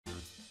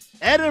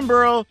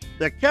Edinburgh,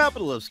 the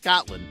capital of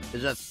Scotland,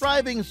 is a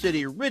thriving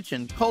city rich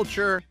in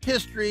culture,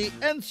 history,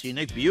 and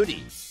scenic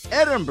beauty.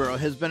 Edinburgh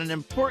has been an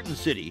important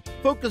city,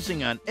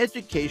 focusing on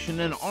education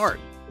and art.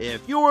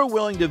 If you are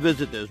willing to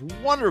visit this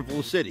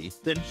wonderful city,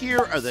 then here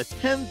are the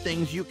 10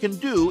 things you can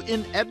do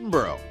in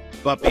Edinburgh.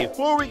 But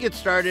before we get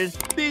started,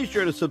 be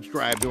sure to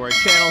subscribe to our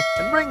channel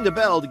and ring the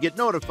bell to get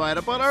notified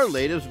about our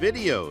latest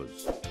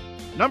videos.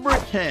 Number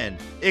 10.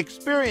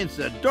 Experience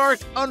the dark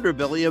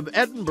underbelly of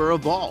Edinburgh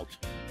Vault.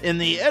 In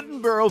the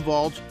Edinburgh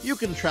Vault, you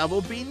can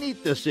travel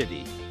beneath the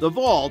city. The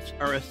vaults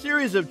are a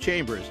series of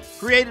chambers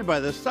created by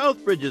the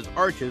South Bridge's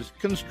arches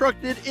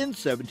constructed in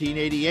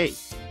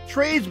 1788.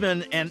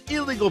 Tradesmen and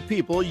illegal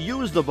people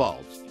used the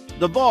vaults.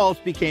 The vaults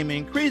became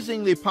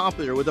increasingly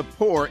popular with the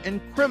poor and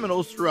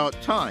criminals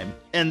throughout time,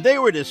 and they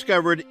were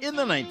discovered in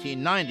the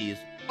 1990s,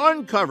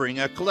 uncovering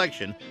a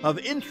collection of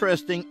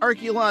interesting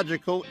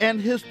archaeological and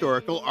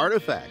historical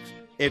artifacts.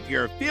 If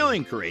you're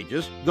feeling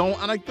courageous, go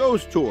on a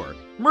ghost tour.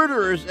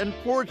 Murderers and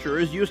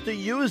torturers used to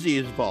use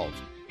these vaults.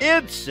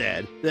 It's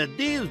said that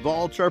these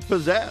vaults are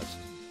possessed.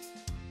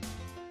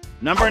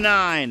 Number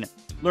 9.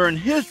 Learn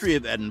history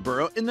of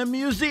Edinburgh in the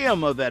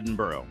Museum of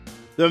Edinburgh.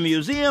 The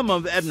Museum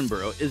of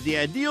Edinburgh is the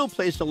ideal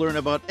place to learn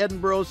about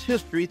Edinburgh's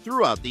history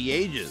throughout the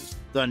ages.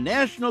 The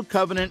National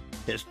Covenant,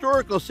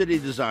 historical city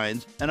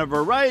designs, and a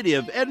variety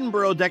of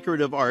Edinburgh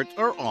decorative arts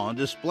are on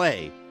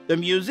display. The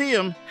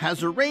museum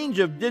has a range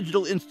of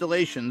digital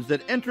installations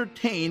that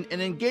entertain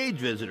and engage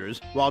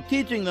visitors while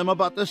teaching them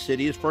about the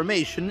city's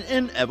formation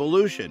and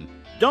evolution.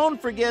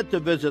 Don't forget to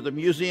visit the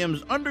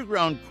museum's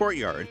underground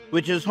courtyard,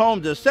 which is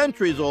home to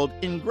centuries-old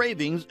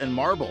engravings and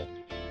marble.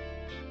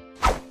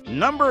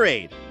 Number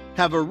 8.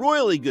 Have a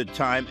royally good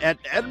time at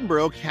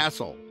Edinburgh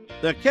Castle.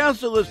 The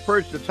castle is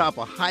perched atop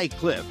a high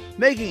cliff,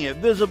 making it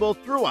visible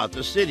throughout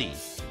the city.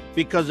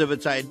 Because of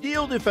its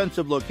ideal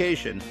defensive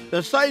location,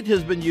 the site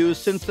has been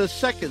used since the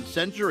 2nd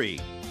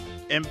century.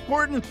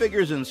 Important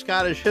figures in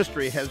Scottish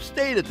history have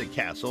stayed at the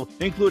castle,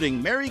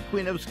 including Mary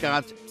Queen of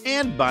Scots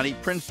and Bonnie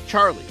Prince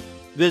Charlie.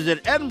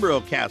 Visit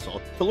Edinburgh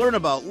Castle to learn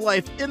about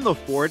life in the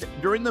fort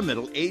during the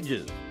Middle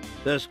Ages.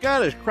 The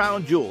Scottish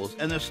crown jewels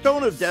and the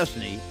Stone of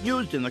Destiny,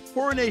 used in the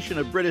coronation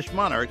of British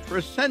monarchs for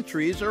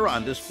centuries, are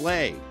on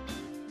display.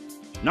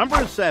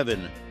 Number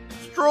 7.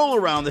 Stroll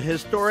around the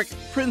historic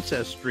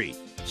Princess Street.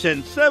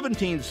 Since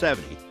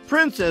 1770,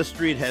 Princess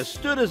Street has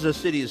stood as the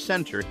city's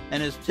center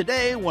and is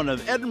today one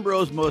of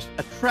Edinburgh's most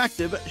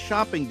attractive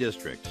shopping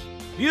districts.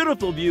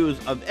 Beautiful views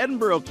of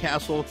Edinburgh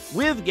Castle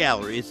with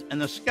galleries and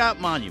the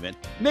Scott Monument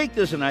make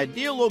this an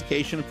ideal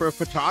location for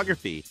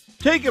photography.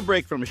 Take a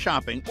break from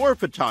shopping or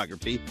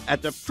photography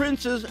at the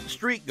Prince's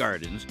Street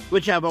Gardens,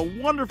 which have a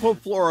wonderful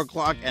floral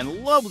clock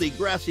and lovely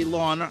grassy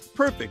lawn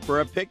perfect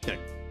for a picnic.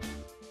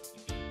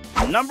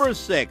 Number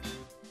 6.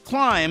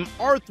 Climb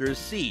Arthur's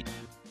Seat.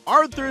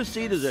 Arthur's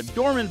Seat is a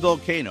dormant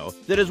volcano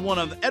that is one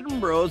of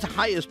Edinburgh's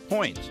highest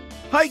points.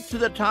 Hike to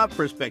the top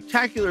for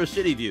spectacular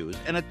city views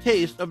and a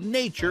taste of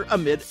nature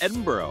amid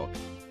Edinburgh.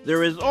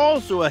 There is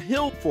also a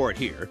hill fort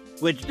here,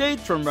 which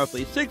dates from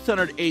roughly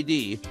 600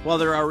 AD, while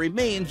there are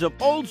remains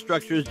of old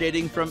structures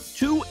dating from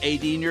 2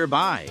 AD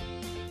nearby.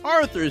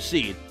 Arthur's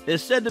Seat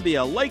is said to be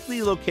a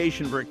likely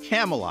location for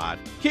Camelot,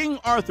 King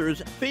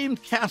Arthur's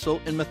famed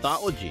castle in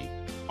mythology.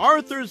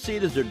 Arthur's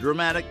Seat is a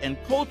dramatic and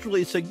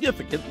culturally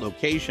significant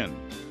location.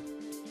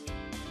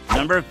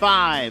 Number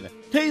 5.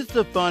 Taste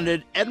the fun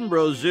at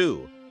Edinburgh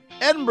Zoo.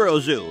 Edinburgh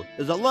Zoo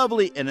is a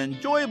lovely and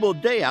enjoyable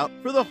day out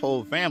for the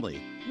whole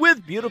family,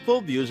 with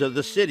beautiful views of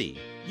the city.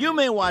 You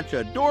may watch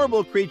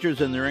adorable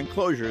creatures in their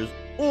enclosures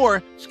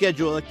or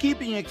schedule a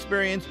keeping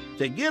experience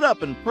to get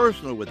up and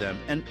personal with them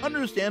and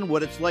understand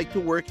what it's like to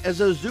work as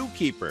a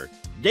zookeeper.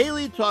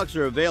 Daily talks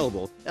are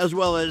available, as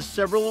well as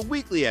several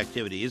weekly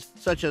activities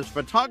such as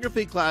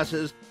photography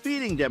classes,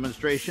 feeding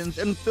demonstrations,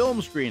 and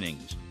film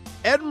screenings.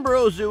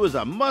 Edinburgh Zoo is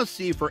a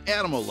must-see for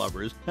animal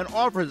lovers and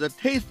offers a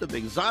taste of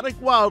exotic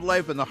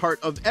wildlife in the heart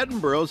of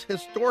Edinburgh's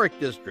historic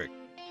district.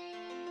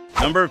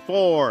 Number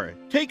 4.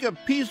 Take a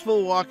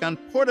peaceful walk on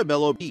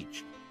Portobello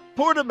Beach.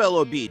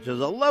 Portobello Beach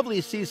is a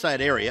lovely seaside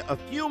area a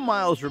few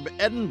miles from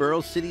Edinburgh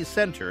city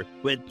centre,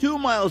 with 2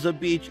 miles of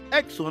beach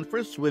excellent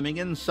for swimming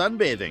and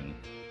sunbathing.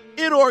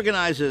 It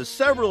organizes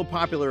several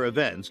popular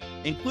events,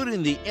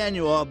 including the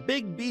annual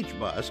Big Beach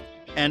Busk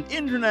and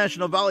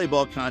international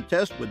volleyball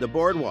contest with the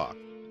boardwalk.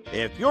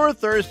 If you're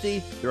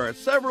thirsty, there are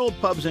several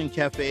pubs and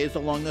cafes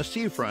along the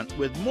seafront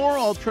with more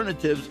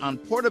alternatives on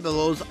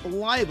Portobello's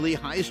lively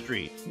high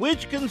street,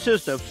 which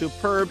consists of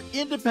superb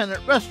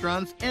independent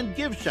restaurants and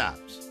gift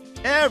shops.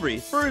 Every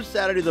first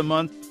Saturday of the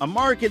month, a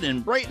market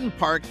in Brighton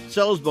Park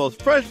sells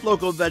both fresh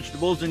local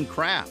vegetables and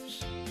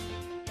crafts.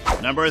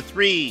 Number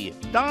 3.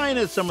 Dine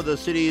at some of the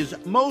city's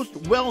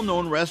most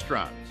well-known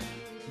restaurants.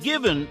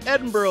 Given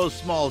Edinburgh's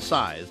small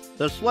size,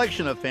 the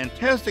selection of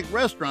fantastic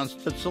restaurants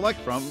to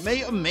select from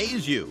may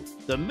amaze you.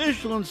 The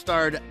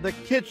Michelin-starred The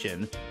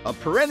Kitchen, a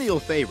perennial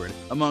favorite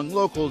among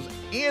locals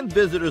and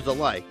visitors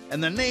alike,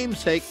 and the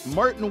namesake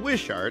Martin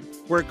Wishart,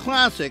 where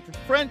classic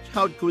French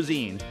haute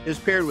cuisine is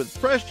paired with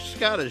fresh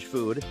Scottish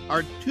food,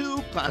 are two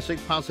classic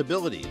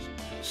possibilities.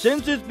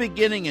 Since its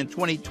beginning in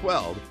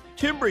 2012,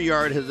 Timber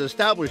Yard has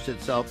established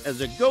itself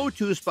as a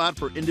go-to spot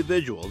for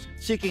individuals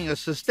seeking a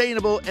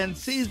sustainable and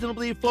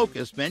seasonably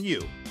focused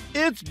menu.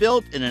 It's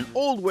built in an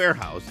old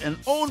warehouse and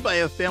owned by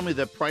a family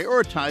that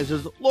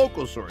prioritizes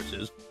local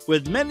sources,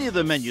 with many of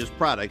the menu's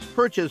products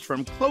purchased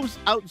from close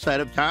outside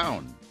of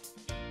town.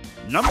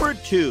 Number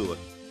 2.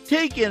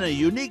 Take in a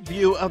unique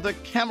view of the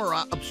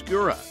Camera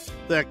Obscura.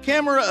 The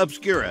Camera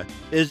Obscura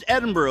is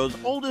Edinburgh's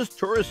oldest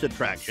tourist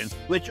attraction,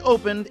 which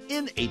opened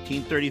in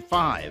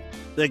 1835.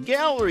 The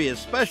gallery is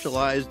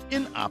specialized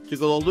in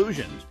optical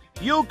illusions.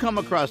 You'll come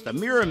across a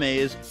mirror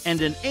maze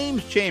and an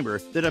Ames chamber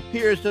that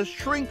appears to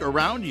shrink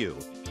around you.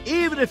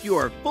 Even if you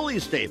are fully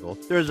stable,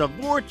 there's a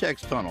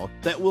vortex tunnel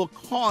that will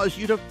cause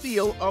you to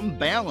feel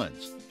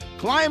unbalanced.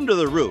 Climb to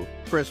the roof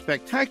for a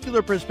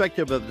spectacular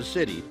perspective of the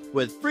city,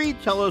 with free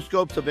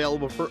telescopes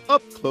available for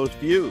up-close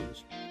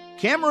views.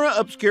 Camera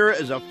Obscura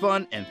is a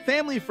fun and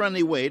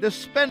family-friendly way to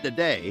spend a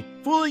day,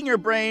 fooling your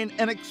brain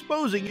and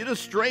exposing you to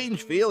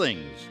strange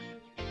feelings.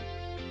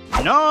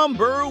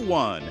 Number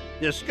 1.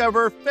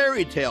 Discover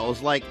fairy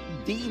tales like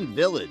Dean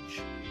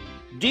Village.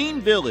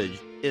 Dean Village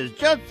is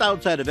just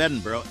outside of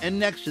Edinburgh and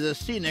next to the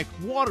scenic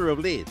Water of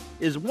Leith,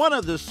 is one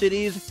of the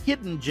city's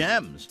hidden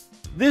gems.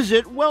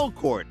 Visit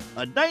Wellcourt,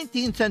 a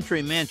 19th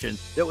century mansion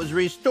that was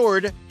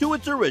restored to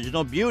its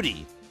original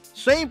beauty.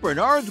 St.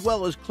 Bernard's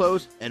Well is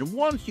close and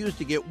once used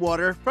to get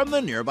water from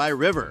the nearby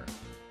river.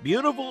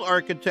 Beautiful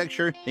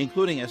architecture,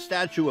 including a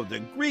statue of the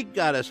Greek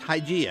goddess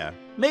Hygeia,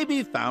 may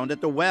be found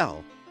at the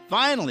well.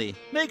 Finally,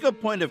 make a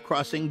point of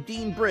crossing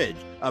Dean Bridge,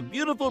 a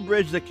beautiful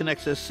bridge that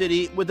connects a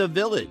city with a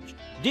village.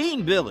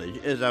 Dean Village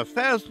is a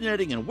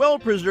fascinating and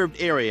well-preserved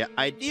area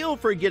ideal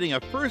for getting a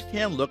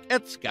first-hand look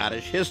at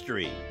Scottish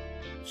history.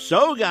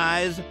 So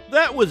guys,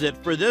 that was it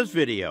for this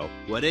video.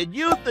 What did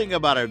you think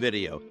about our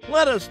video?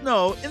 Let us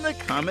know in the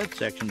comment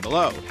section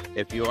below.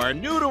 If you are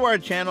new to our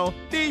channel,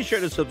 be sure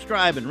to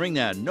subscribe and ring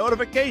that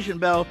notification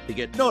bell to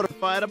get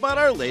notified about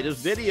our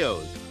latest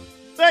videos.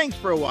 Thanks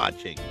for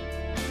watching.